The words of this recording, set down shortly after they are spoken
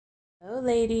Hello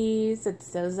ladies,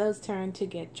 it's Zozo's turn to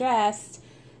get dressed,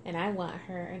 and I want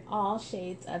her in all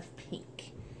shades of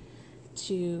pink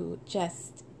to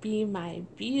just be my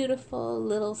beautiful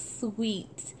little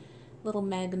sweet little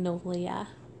magnolia.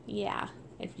 Yeah,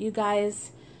 if you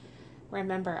guys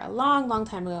remember a long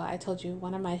time ago, I told you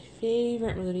one of my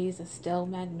favorite movies is still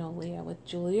Magnolia with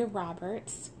Julia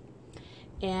Roberts,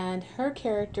 and her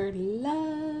character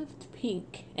loved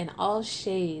pink and all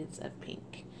shades of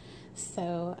pink.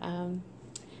 So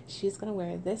she's going to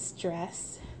wear this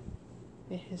dress.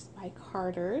 It is by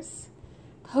Carter's.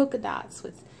 Polka dots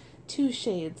with 2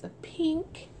 shades of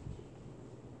pink.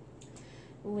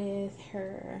 With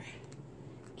her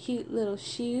cute little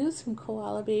shoes from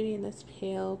Koala Baby in this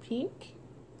pale pink.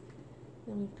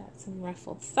 Then we've got some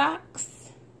ruffled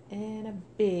socks. And a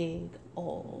big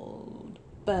old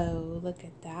bow. Look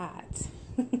at that.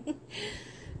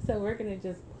 So we're going to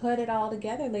just put it all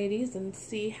together, ladies, and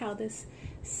see how this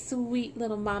sweet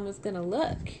little mama's going to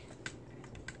look.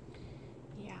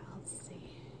 Yeah, let's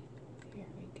see. Here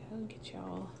we go. Get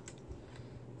y'all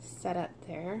set up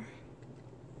there.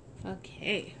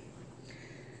 Okay.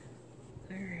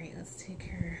 All right, let's take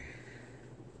her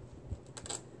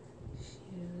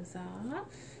shoes off.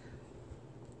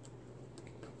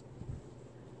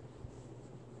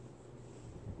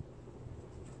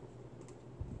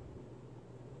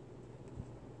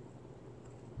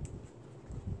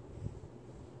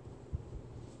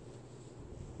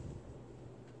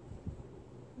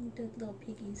 Those little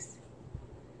piggies.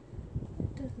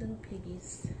 Those little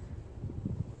piggies.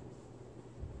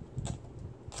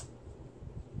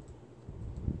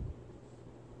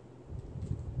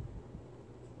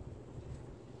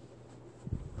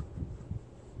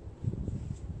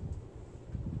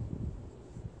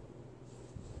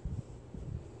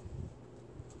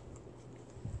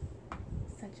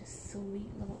 Such a sweet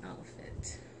little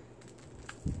outfit.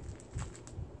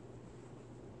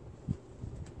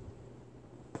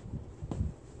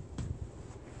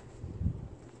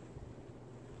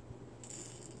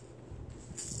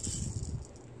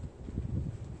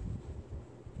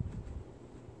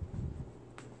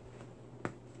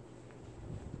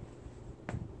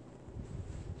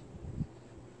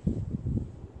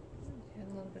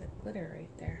 Glitter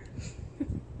right there. I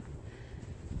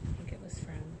think it was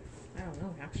from, I don't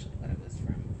know actually what it was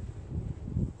from.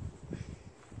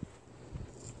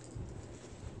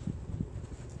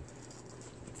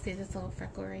 See this little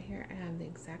freckle right here? I have the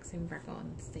exact same freckle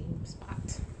in the same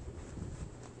spot.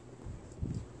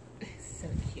 It's so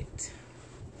cute.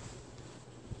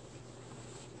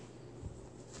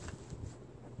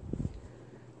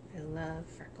 I love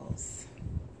freckles.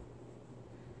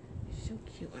 So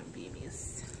cute on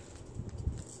babies.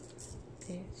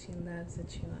 She loves to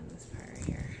chew on this part right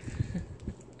here.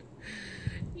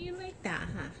 You like that,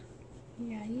 huh?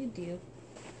 Yeah, you do.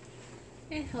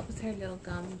 It helps her little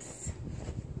gums.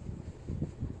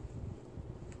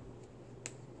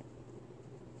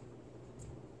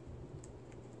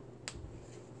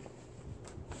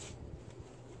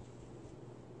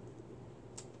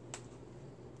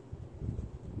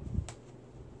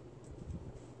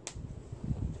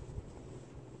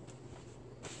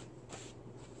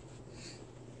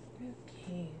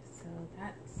 So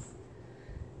that's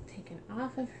taken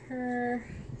off of her.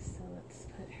 So let's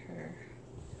put her.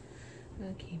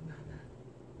 Okay, mama.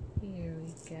 Here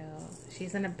we go.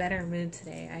 She's in a better mood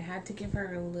today. I had to give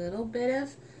her a little bit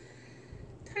of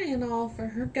Tylenol for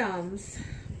her gums.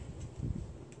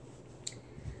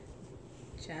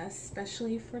 Just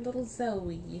especially for little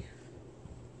Zoe.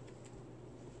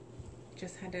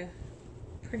 Just had to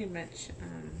pretty much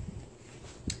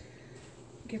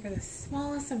give her the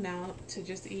smallest amount to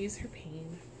just ease her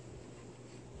pain.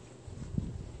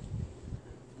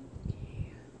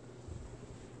 Okay.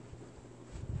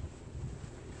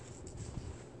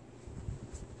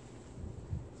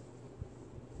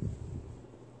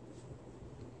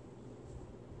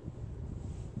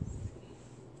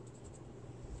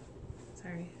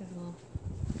 Sorry, there's a little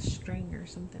string or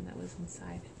something that was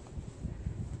inside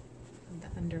of the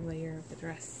underlayer of the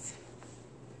dress.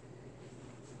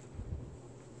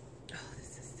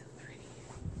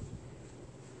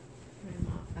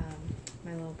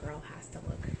 My little girl has to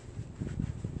look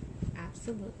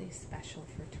absolutely special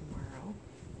for tomorrow.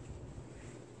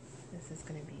 This is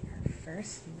going to be her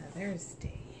first Mother's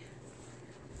Day.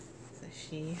 So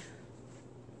she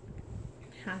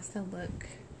has to look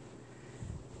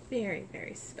very,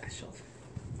 very special.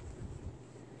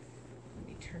 Let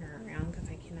me turn her around because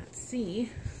I cannot see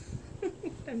what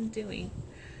I'm doing,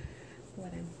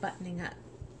 what I'm buttoning up.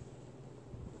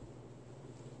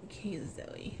 Okay,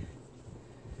 Zoe.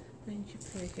 Why don't you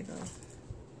play with your little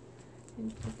You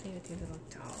can play with your little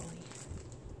dolly.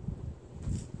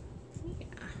 Yeah,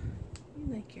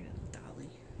 you like your little dolly.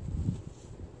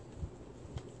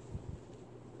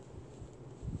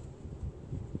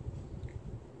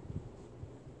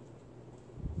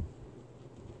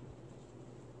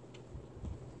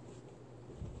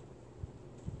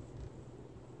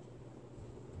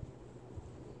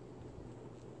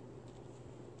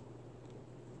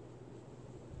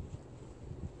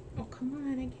 Oh, come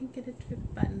on, I can't get it through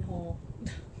the buttonhole.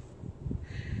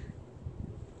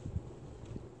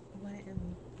 What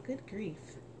in good grief?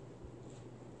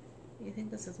 You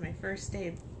think this is my first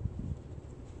day?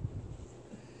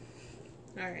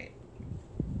 Alright.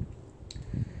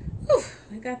 Whew,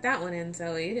 I got that one in,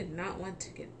 Zoe. You did not want to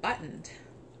get buttoned.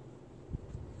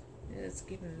 It is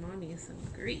giving mommy some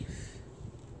grief.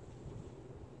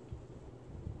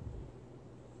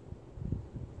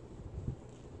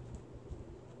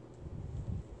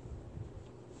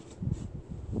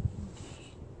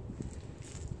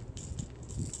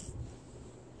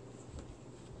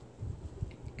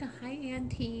 Hi,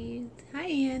 aunties. Hi,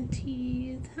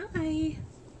 aunties. Hi.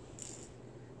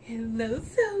 Hello,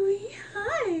 Zoe.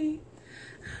 Hi.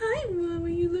 Hi, Mama.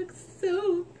 You look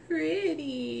so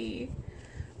pretty.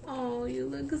 Oh, you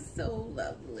look so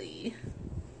lovely.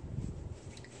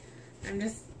 I'm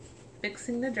just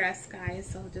fixing the dress, guys,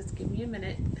 so just give me a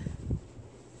minute.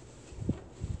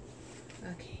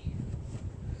 Okay.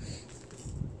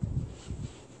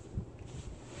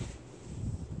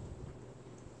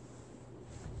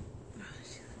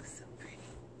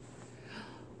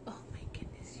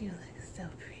 You look so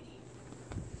pretty.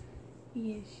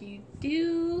 Yes, you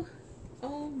do.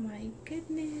 Oh my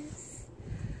goodness.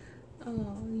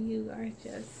 Oh, you are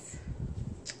just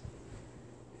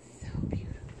so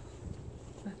beautiful.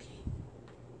 Okay.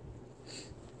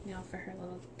 Now for her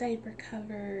little diaper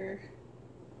cover.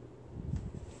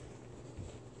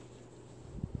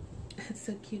 It's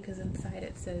so cute because inside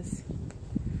it says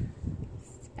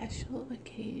special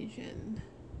occasion.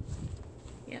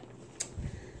 Yep.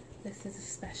 This is a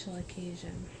special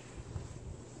occasion.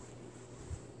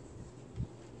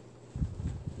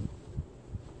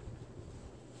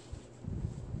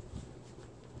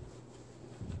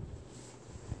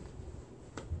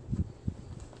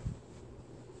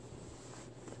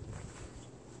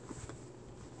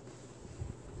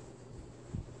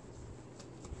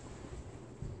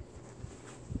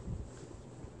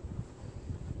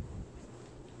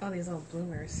 Oh, these little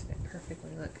bloomers fit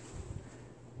perfectly, look.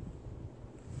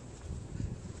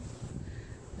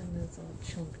 And those little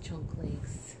chunk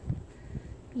legs.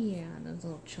 Yeah, those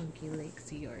little chunky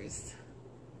legs of yours.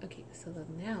 Okay, so then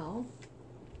now,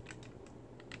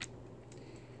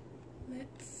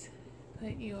 let's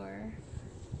put your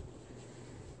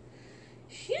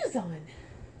shoes on.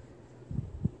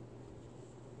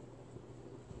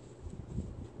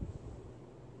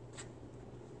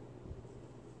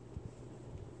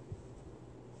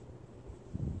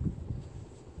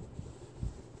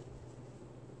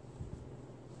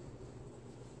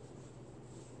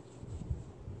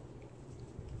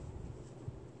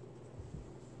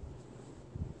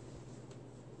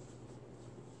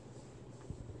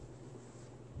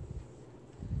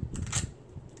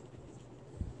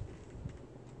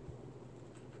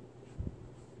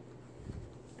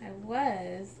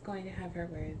 Was going to have her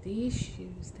wear these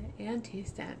shoes that Auntie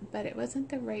sent, but it wasn't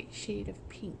the right shade of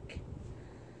pink.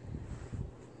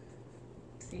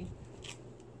 See?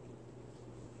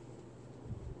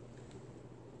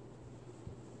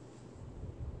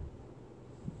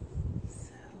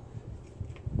 So,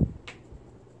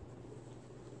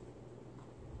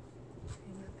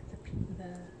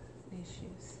 these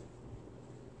shoes.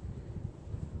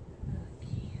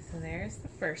 Okay, so there's the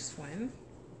first one.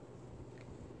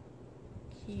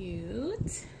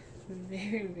 Cute.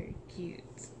 Very, very cute.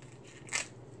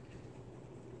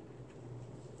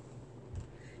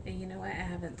 And you know what? I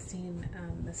haven't seen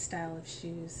this style of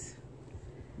shoes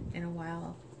in a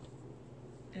while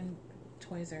in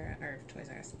Toys R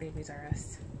Us, Babies R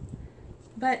Us.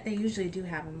 But they usually do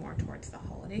have them more towards the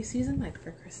holiday season, like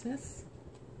for Christmas.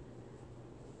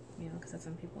 You know, because that's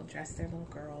when people dress their little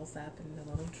girls up in their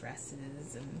little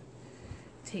dresses and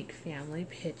take family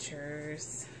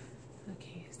pictures.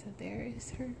 Okay, so there is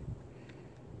her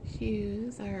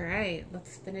shoes. Alright,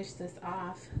 let's finish this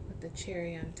off with the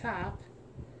cherry on top.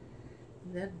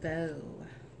 The bow.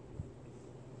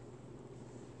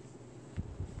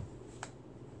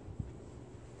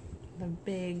 The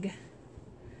big,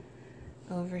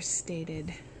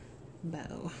 overstated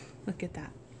bow. Look at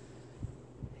that.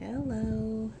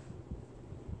 Hello.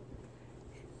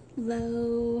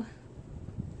 Hello.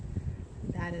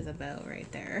 That is a bow right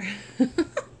there.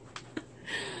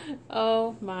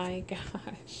 Oh my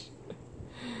gosh.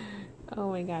 Oh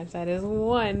my gosh, that is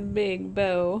one big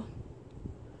bow.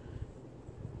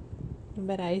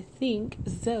 But I think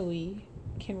Zoe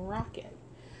can rock it.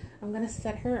 I'm going to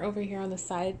set her over here on the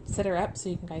side, set her up so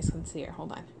you guys can see her.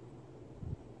 Hold on.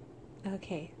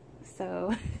 Okay,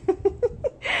 so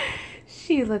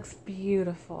she looks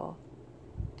beautiful.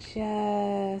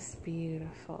 Just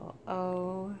beautiful.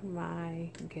 Oh my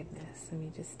goodness. Let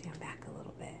me just stand back a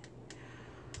little bit.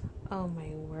 Oh my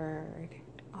word.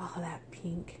 All that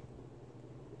pink.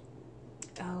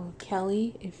 Oh,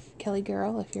 Kelly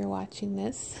girl, if you're watching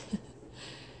this,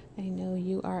 I know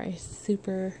you are a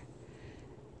super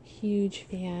huge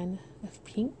fan of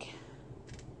pink.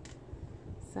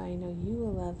 So I know you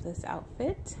will love this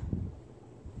outfit.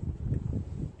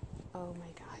 Oh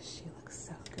my gosh, she looks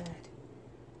so good.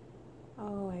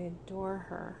 Oh, I adore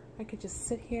her. I could just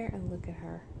sit here and look at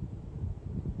her.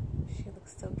 She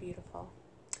looks so beautiful.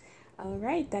 All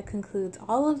right, that concludes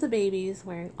all of the babies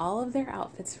wearing all of their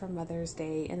outfits for Mother's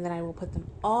Day, and then I will put them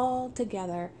all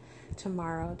together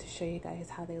tomorrow to show you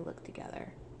guys how they look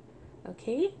together.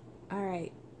 Okay? All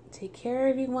right. Take care,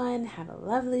 everyone. Have a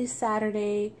lovely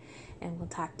Saturday, and we'll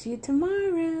talk to you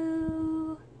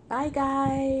tomorrow. Bye,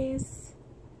 guys.